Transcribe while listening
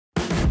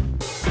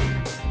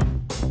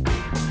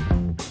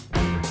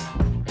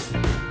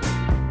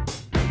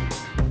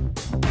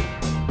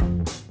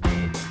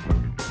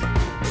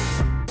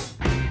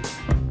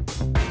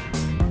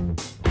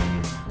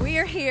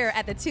here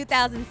at the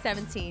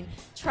 2017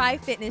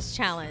 TriFitness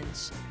Challenge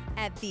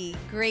at the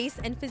Grace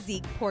and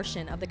Physique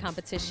portion of the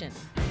competition.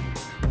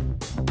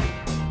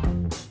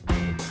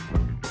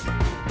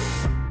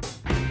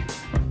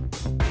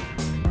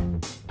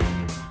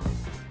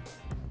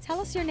 Tell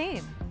us your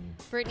name.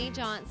 Brittany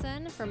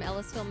Johnson from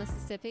Ellisville,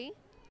 Mississippi.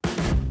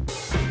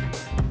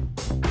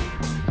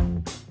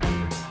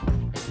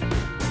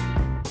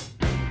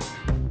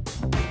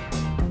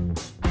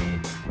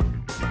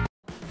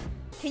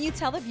 Can you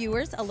tell the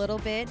viewers a little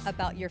bit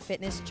about your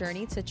fitness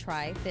journey to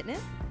TriFitness?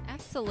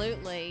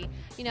 Absolutely.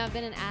 You know, I've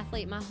been an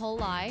athlete my whole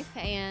life,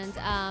 and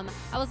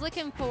I was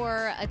looking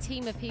for a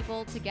team of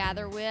people to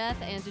gather with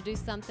and to do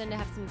something, to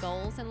have some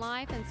goals in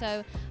life. And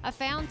so I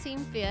found Team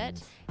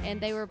Fit, and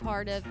they were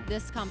part of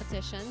this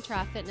competition,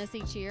 TriFitness,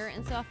 each year.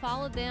 And so I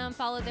followed them,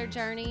 followed their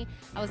journey.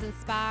 I was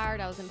inspired,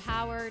 I was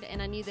empowered,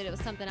 and I knew that it was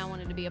something I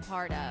wanted to be a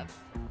part of.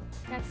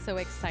 That's so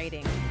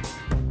exciting.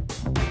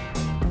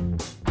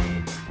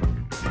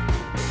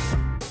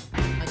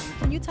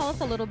 Can you tell us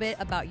a little bit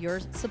about your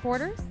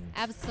supporters?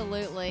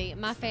 Absolutely.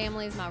 My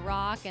family is my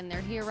rock, and they're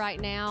here right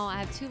now. I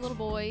have two little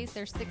boys.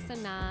 They're 6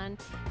 and 9,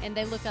 and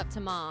they look up to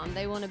Mom.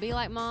 They want to be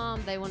like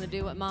Mom. They want to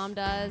do what Mom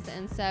does,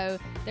 and so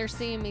they're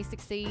seeing me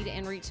succeed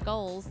and reach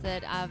goals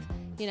that I've,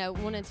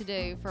 wanted to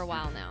do for a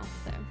while now.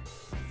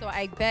 So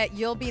I bet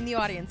you'll be in the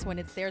audience when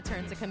it's their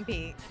turn to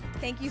compete.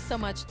 Thank you so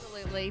much.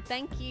 Absolutely.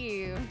 Thank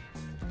you.